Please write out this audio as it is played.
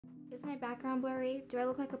Is my background blurry? Do I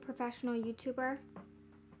look like a professional YouTuber?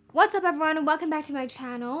 What's up everyone and welcome back to my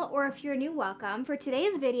channel, or if you're new, welcome. For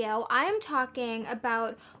today's video, I am talking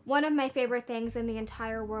about one of my favorite things in the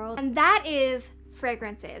entire world, and that is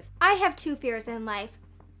fragrances. I have two fears in life.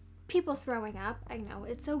 People throwing up, I know,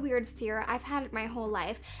 it's a weird fear. I've had it my whole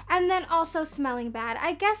life. And then also smelling bad.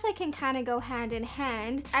 I guess I can kind of go hand in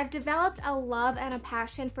hand. I've developed a love and a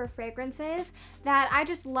passion for fragrances that I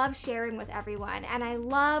just love sharing with everyone. And I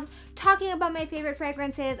love talking about my favorite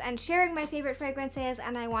fragrances and sharing my favorite fragrances,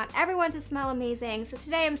 and I want everyone to smell amazing. So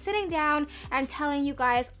today I'm sitting down and telling you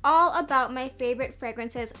guys all about my favorite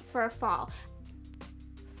fragrances for fall.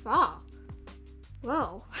 Fall?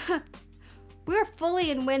 Whoa. We're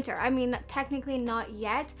fully in winter. I mean, technically not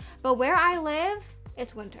yet, but where I live,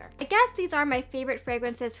 it's winter. I guess these are my favorite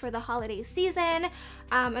fragrances for the holiday season.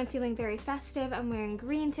 I'm feeling very festive. I'm wearing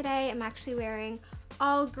green today. I'm actually wearing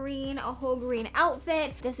all green, a whole green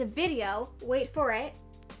outfit. This video, wait for it,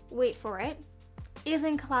 is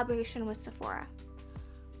in collaboration with Sephora.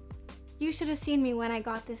 You should have seen me when I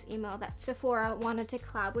got this email that Sephora wanted to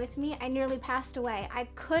collab with me. I nearly passed away. I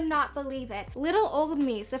could not believe it. Little old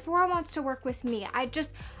me, Sephora wants to work with me. I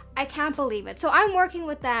can't believe it. So I'm working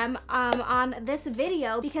with them on this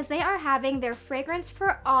video because they are having their Fragrance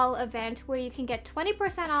for All event where you can get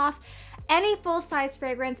 20% off any full-size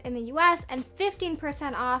fragrance in the US and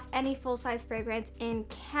 15% off any full-size fragrance in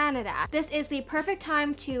Canada. This is the perfect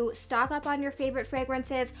time to stock up on your favorite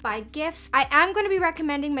fragrances, buy gifts. I am going to be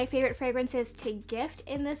recommending my favorite fragrances to gift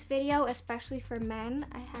in this video, especially for men.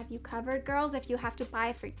 I have you covered, girls, if you have to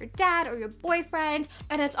buy for your dad or your boyfriend.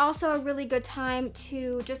 And it's also a really good time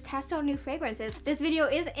to just test out new fragrances. This video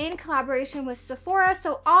is in collaboration with Sephora,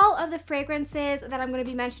 so all of the fragrances that I'm going to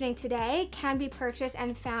be mentioning today can be purchased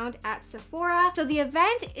and found at Sephora. So the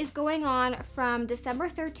event is going on from December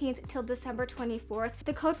 13th till December 24th.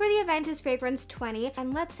 The code for the event is fragrance20,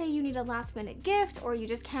 and let's say you need a last minute gift or you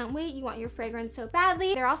just can't wait, you want your fragrance so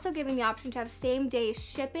badly. They're also giving the option to have same day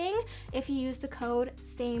shipping if you use the code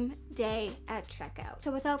same day at checkout.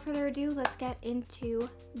 So without further ado, let's get into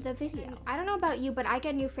the video. I don't know about you, but I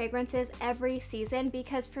get new fragrances every season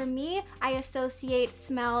because for me, I associate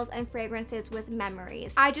smells and fragrances with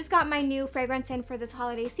memories. I just got my new fragrance in for this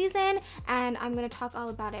holiday season, and I'm gonna talk all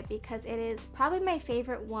about it because it is probably my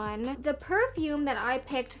favorite one. The perfume that I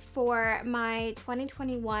picked for my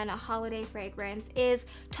 2021 holiday fragrance is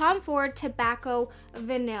Tom Ford Tobacco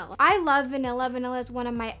Vanilla. I love vanilla. Vanilla is one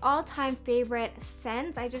of my all-time favorite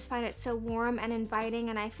scents. I just find it so warm and inviting,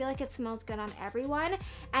 and I feel like it smells good on everyone.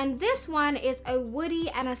 And this one is a woody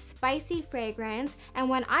and a spicy fragrance, and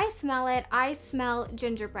when I smell it, I smell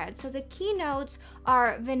gingerbread. So the key notes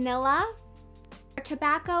are vanilla,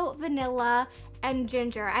 tobacco, vanilla, and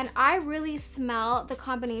ginger, and I really smell the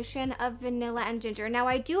combination of vanilla and ginger. Now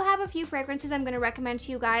I do have a few fragrances I'm going to recommend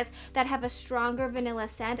to you guys that have a stronger vanilla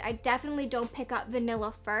scent. I definitely don't pick up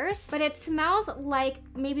vanilla first, but it smells like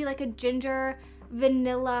maybe like a ginger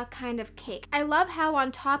vanilla kind of cake. I love how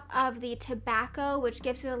on top of the tobacco, which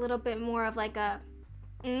gives it a little bit more of like a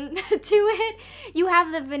to it, you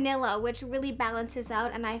have the vanilla, which really balances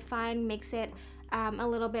out and I find makes it a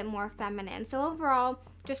little bit more feminine. So overall,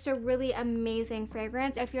 just a really amazing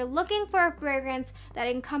fragrance. If you're looking for a fragrance that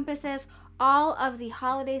encompasses all of the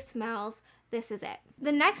holiday smells, this is it.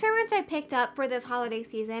 The next fragrance I picked up for this holiday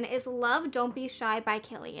season is Love Don't Be Shy by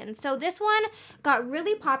Kilian. So this one got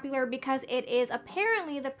really popular because it is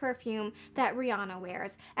apparently the perfume that Rihanna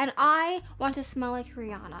wears. And I want to smell like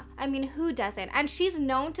Rihanna. I mean, who doesn't? And she's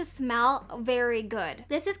known to smell very good.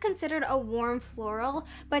 This is considered a warm floral,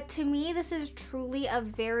 but to me, this is truly a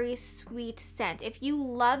very sweet scent. If you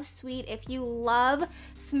love sweet, if you love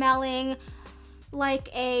smelling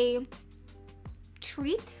like a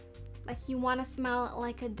treat, like you want to smell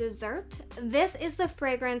like a dessert, this is the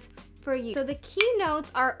fragrance for you. So the key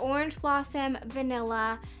notes are orange blossom,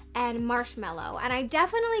 vanilla, and marshmallow, and I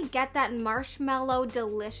definitely get that marshmallow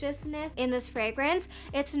deliciousness in this fragrance.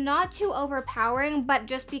 It's not too overpowering, but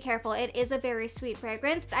just be careful, it is a very sweet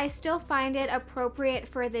fragrance. I still find it appropriate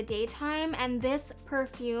for the daytime, and this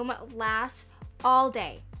perfume lasts all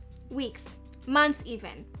day, weeks, months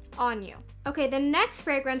even, on you. Okay, the next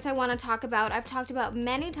fragrance I want to talk about, I've talked about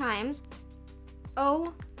many times.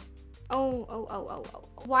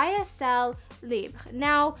 YSL Libre.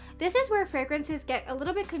 Now, this is where fragrances get a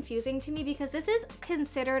little bit confusing to me because this is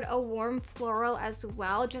considered a warm floral as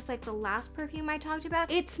well, just like the last perfume I talked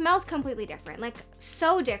about. It smells completely different, like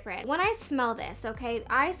so different. When I smell this, okay,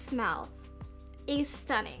 I smell a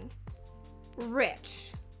stunning,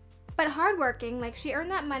 rich, but hardworking, like she earned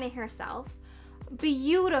that money herself,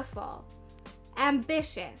 beautiful,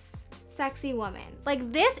 ambitious, sexy woman.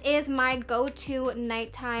 Like, this is my go-to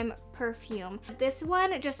nighttime perfume. This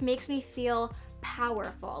one just makes me feel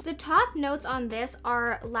powerful. The top notes on this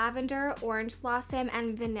are lavender, orange blossom,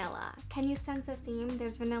 and vanilla. Can you sense a theme?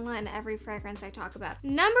 There's vanilla in every fragrance I talk about.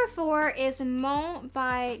 Number 4 is Mon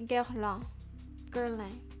by Guerlain.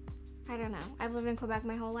 I don't know. I've lived in Quebec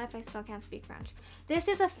my whole life. I still can't speak French. This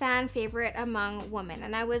is a fan favorite among women,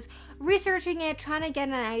 and I was researching it, trying to get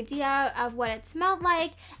an idea of what it smelled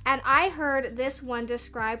like, and I heard this one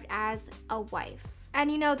described as a wife. And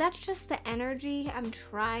you know, that's just the energy I'm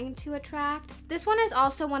trying to attract. This one is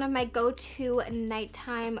also one of my go-to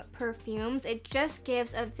nighttime perfumes. It just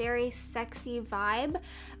gives a very sexy vibe,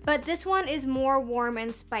 but this one is more warm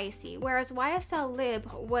and spicy, whereas YSL Lib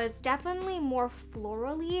was definitely more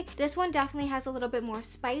florally. This one definitely has a little bit more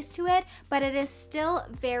spice to it, but it is still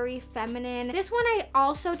very feminine. This one I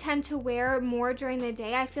also tend to wear more during the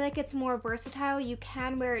day. I feel like it's more versatile. You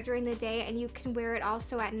can wear it during the day and you can wear it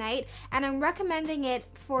also at night, and I'm recommending it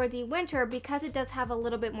for the winter because it does have a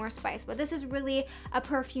little bit more spice, but this is really a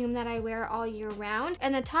perfume that I wear all year round.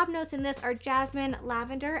 And the top notes in this are jasmine,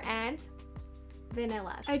 lavender, and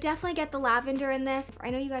vanilla. I definitely get the lavender in this.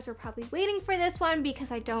 I know you guys were probably waiting for this one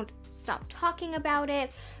because I don't stop talking about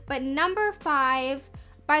it. But number 5,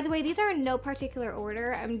 by the way, these are in no particular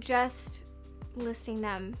order. I'm just listing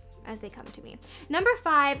them as they come to me. Number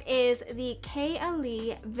 5 is the K.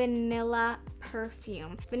 Ali Vanilla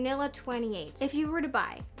Perfume, Vanilla 28. If you were to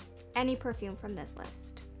buy any perfume from this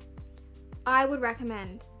list, I would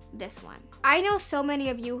recommend this one. I know so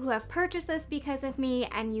many of you who have purchased this because of me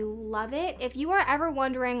and you love it. If you are ever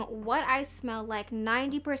wondering what I smell like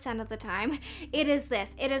 90% of the time, it is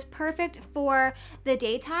this. It is perfect for the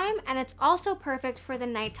daytime and it's also perfect for the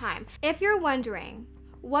nighttime. If you're wondering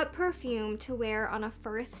what perfume to wear on a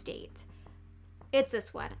first date, it's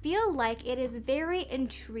this one. I feel like it is very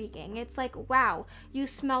intriguing. It's like, wow, you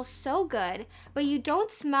smell so good, but you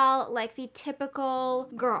don't smell like the typical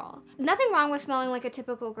girl. Nothing wrong with smelling like a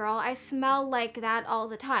typical girl. I smell like that all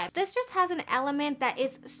the time. This just has an element that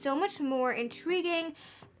is so much more intriguing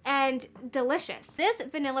and delicious. This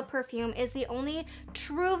vanilla perfume is the only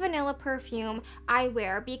true vanilla perfume I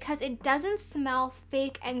wear because it doesn't smell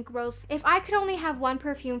fake and gross. If I could only have one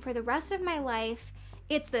perfume for the rest of my life,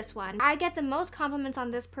 it's this one. I get the most compliments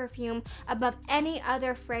on this perfume above any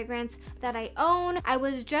other fragrance that I own. I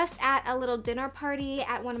was just at a little dinner party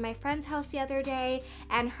at one of my friend's house the other day,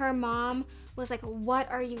 and her mom was like,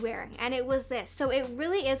 what are you wearing? And it was this. So it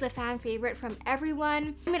really is a fan favorite from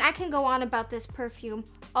everyone. I mean, I can go on about this perfume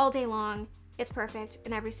all day long. It's perfect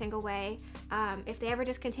in every single way. If they ever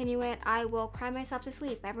discontinue it, I will cry myself to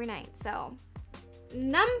sleep every night. So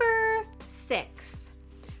number 6,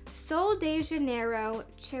 Sol de Janeiro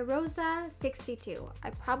Cheirosa 62. I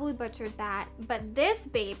probably butchered that, but this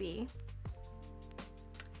baby,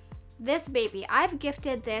 I've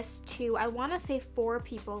gifted this to, I want to say 4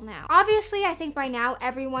 people now. Obviously, I think by now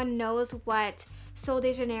everyone knows what Sol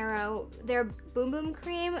de Janeiro, their Boom Boom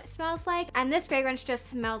Cream smells like, and this fragrance just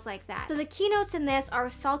smells like that. So the keynotes in this are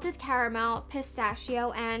salted caramel,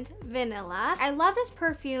 pistachio, and vanilla. I love this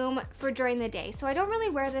perfume for during the day, so I don't really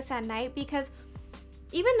wear this at night because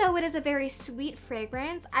even though it is a very sweet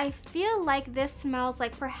fragrance, I feel like this smells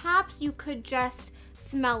like perhaps you could just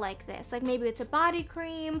smell like this. Like maybe it's a body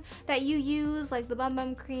cream that you use, like the Bum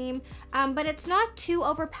Bum Cream, but it's not too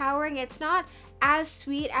overpowering. It's not as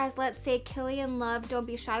sweet as, let's say, Killian Love Don't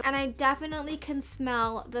Be Shy, and I definitely can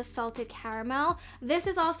smell the salted caramel. This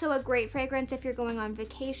is also a great fragrance if you're going on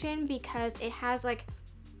vacation because it has like,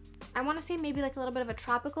 I want to say maybe like a little bit of a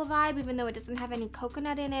tropical vibe, even though it doesn't have any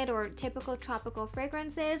coconut in it or typical tropical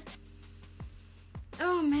fragrances.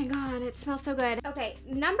 Oh my god, it smells so good. Okay,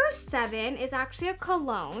 number 7 is actually a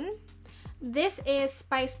cologne. This is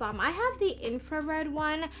Spice Bomb. I have the infrared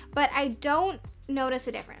one, but I don't notice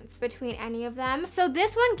a difference between any of them. So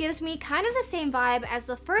this one gives me kind of the same vibe as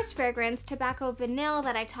the first fragrance, Tobacco Vanille,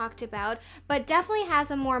 that I talked about, but definitely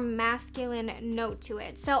has a more masculine note to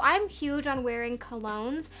it. So I'm huge on wearing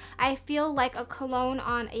colognes. I feel like a cologne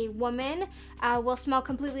on a woman will smell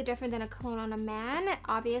completely different than a cologne on a man.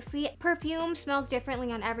 Obviously, perfume smells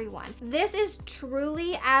differently on everyone. This is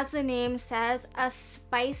truly, as the name says, a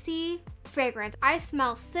spicy fragrance. I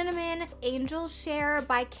smell cinnamon. Angel Share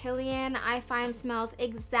by Killian I find smells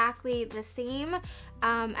exactly the same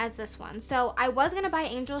as this one. So I was gonna buy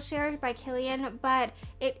Angel Share by Killian, but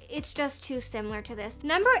it's just too similar to this.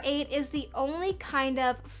 Number 8 is the only kind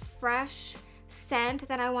of fresh scent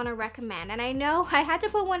that I want to recommend, and I know I had to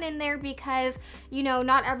put one in there because, you know,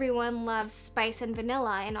 not everyone loves spice and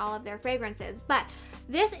vanilla in all of their fragrances, but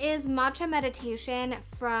This is Matcha Meditation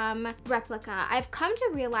from Replica. I've come to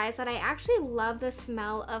realize that I actually love the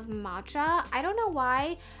smell of matcha. I don't know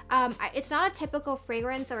why. It's not a typical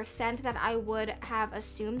fragrance or scent that I would have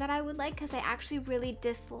assumed that I would like, because I actually really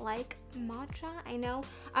dislike matcha. I know,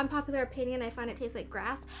 unpopular opinion, I find it tastes like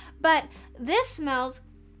grass, but this smells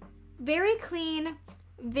very clean,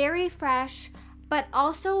 very fresh, but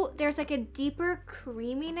also there's like a deeper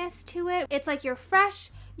creaminess to it. It's like you're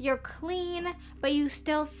fresh, you're clean, but you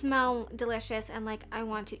still smell delicious and like I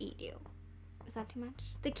want to eat you. Is that too much?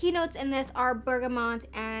 The keynotes in this are bergamot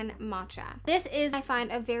and matcha. This is, I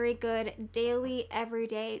find, a very good daily,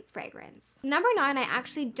 everyday fragrance. Number 9, I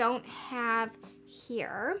actually don't have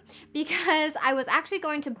here because I was actually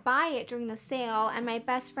going to buy it during the sale, and my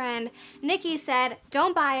best friend Nikki said,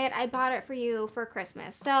 don't buy it, I bought it for you for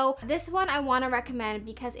Christmas. So this one I want to recommend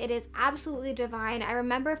because it is absolutely divine. I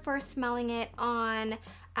remember first smelling it on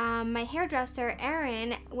my hairdresser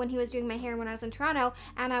Aaron when he was doing my hair when I was in Toronto,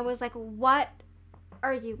 and I was like, what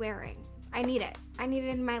are you wearing? I need it. I need it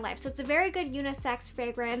in my life. So it's a very good unisex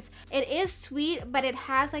fragrance. It is sweet, but it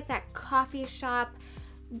has like that coffee shop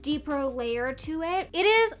deeper layer to it. It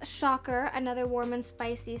is, shocker, another warm and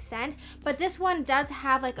spicy scent, but this one does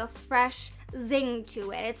have like a fresh zing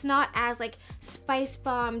to it. It's not as like spice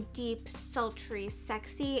bomb, deep, sultry,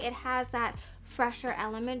 sexy. It has that fresher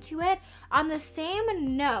element to it. On the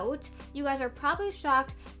same note, you guys are probably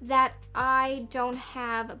shocked that I don't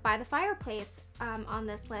have By the Fireplace on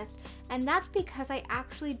this list, and that's because I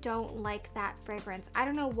actually don't like that fragrance. I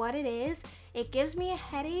don't know what it is. It gives me a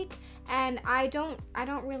headache and I don't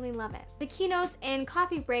really love it. The keynotes in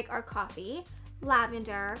Coffee Break are coffee,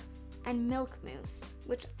 lavender, and milk mousse,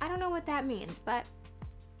 which I don't know what that means, but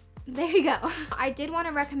there you go. I did want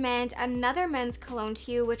to recommend another men's cologne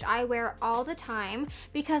to you, which I wear all the time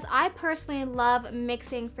because I personally love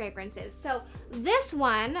mixing fragrances. So this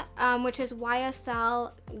one, which is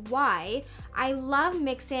YSL Y, I love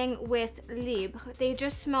mixing with Libre. They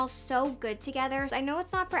just smell so good together. I know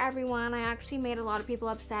it's not for everyone. I actually made a lot of people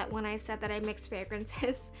upset when I said that I mix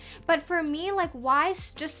fragrances. But for me, like, why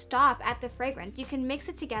just stop at the fragrance? You can mix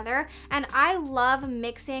it together, and I love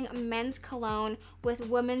mixing men's cologne with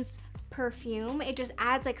women's perfume. It just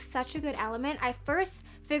adds like such a good element. I first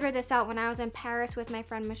figured this out when I was in Paris with my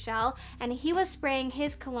friend Michelle, and he was spraying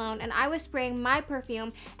his cologne and I was spraying my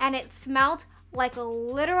perfume, and it smelled like a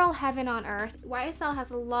literal heaven on earth. YSL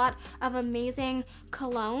has a lot of amazing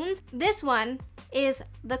colognes. This one is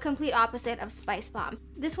the complete opposite of Spice Bomb.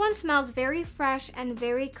 This one smells very fresh and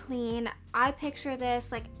very clean. I picture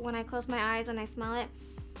this, like when I close my eyes and I smell it,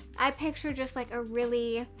 I picture just like a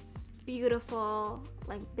really beautiful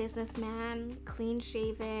like businessman, clean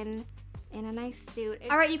shaven, in a nice suit.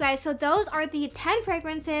 All right, you guys, so those are the 10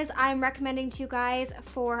 fragrances I'm recommending to you guys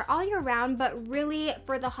for all year round, but really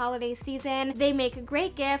for the holiday season. They make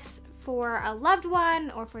great gifts for a loved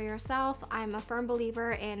one or for yourself. I'm a firm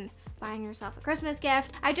believer in buying yourself a Christmas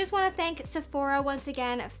gift. I just want to thank Sephora once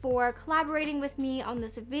again for collaborating with me on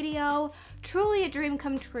this video. Truly a dream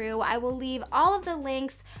come true. I will leave all of the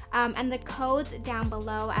links and the codes down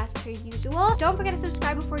below as per usual. Don't forget to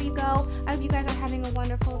subscribe before you go. I hope you guys are having a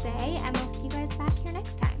wonderful day, and I'll see you guys back here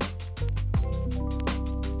next time.